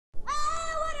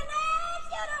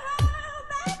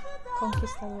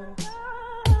Conquistadoras.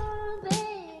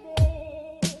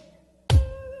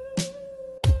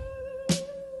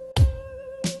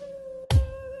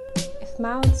 If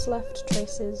mouths left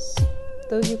traces,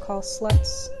 those you call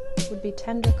sluts would be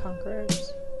tender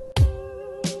conquerors.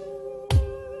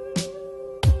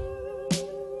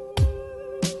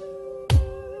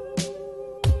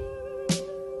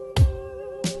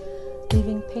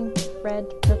 Leaving pink, red,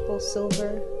 purple,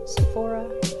 silver, Sephora,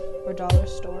 or dollar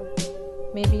store.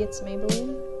 Maybe it's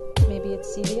Maybelline, maybe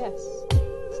it's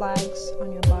CVS. Flags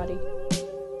on your body.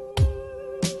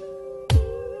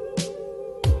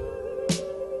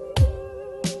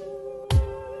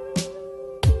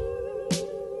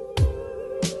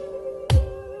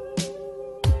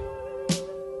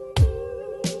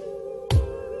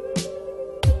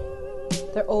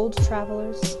 They're old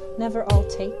travelers, never all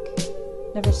take,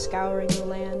 never scouring the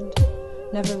land,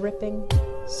 never ripping,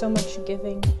 so much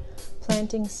giving,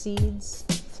 planting seeds,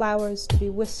 flowers to be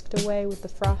whisked away with the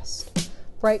frost,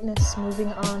 brightness moving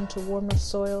on to warmer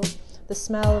soil, the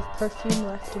smell of perfume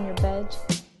left in your bed.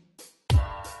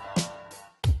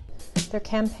 Their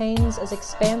campaigns as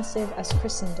expansive as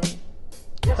Christendom,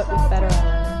 but with better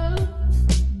irony.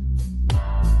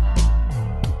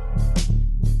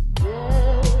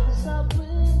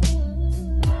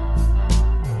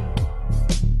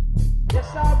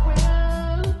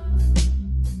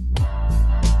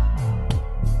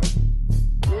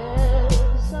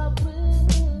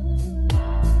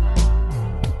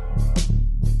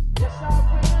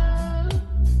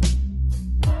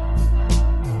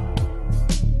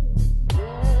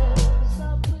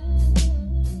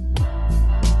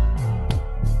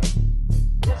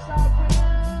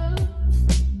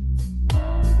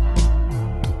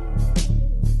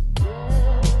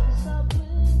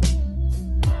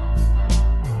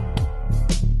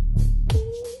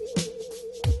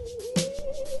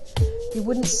 You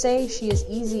wouldn't say she is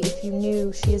easy if you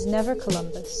knew she is never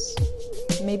Columbus,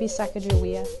 maybe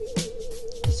Sacagawea,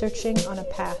 searching on a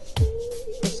path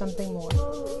for something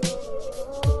more.